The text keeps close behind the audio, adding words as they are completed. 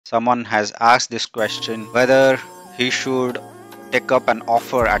someone has asked this question whether he should take up an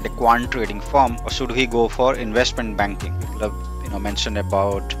offer at a quant trading firm or should he go for investment banking. People have mentioned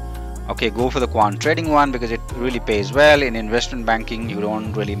about, okay, go for the quant trading one because it really pays well. In investment banking you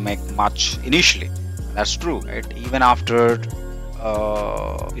don't really make much initially. That's true, right? Even after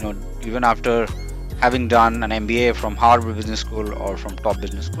even after having done an MBA from Harvard Business School or from top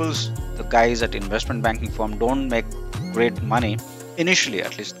business schools, the guys at investment banking firm don't make great money initially,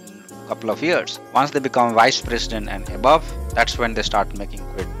 at least a couple of years. Once they become vice president and above, that's when they start making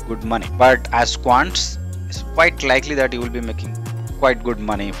good money. But as quants, it's quite likely that you will be making quite good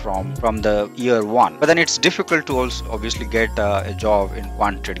money from the year one. But then it's difficult to also obviously get a job in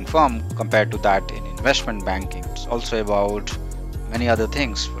quant trading firm compared to that in investment banking. It's also about many other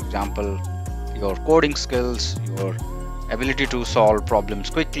things. For example, your coding skills, your ability to solve problems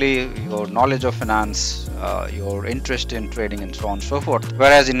quickly, your knowledge of finance, your interest in trading, and so on and so forth.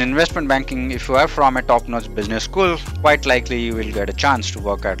 Whereas in investment banking, if you are from a top-notch business school, quite likely you will get a chance to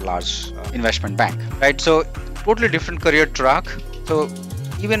work at large investment bank, right? So totally different career track. So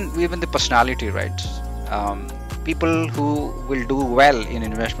even the personality, right? People who will do well in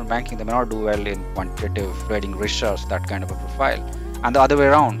investment banking, they may not do well in quantitative trading, research, that kind of a profile. And the other way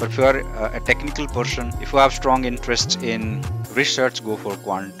around. But if you are a technical person, if you have strong interest in research, go for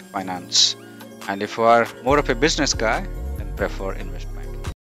quant finance. And if you are more of a business guy, then prefer investment.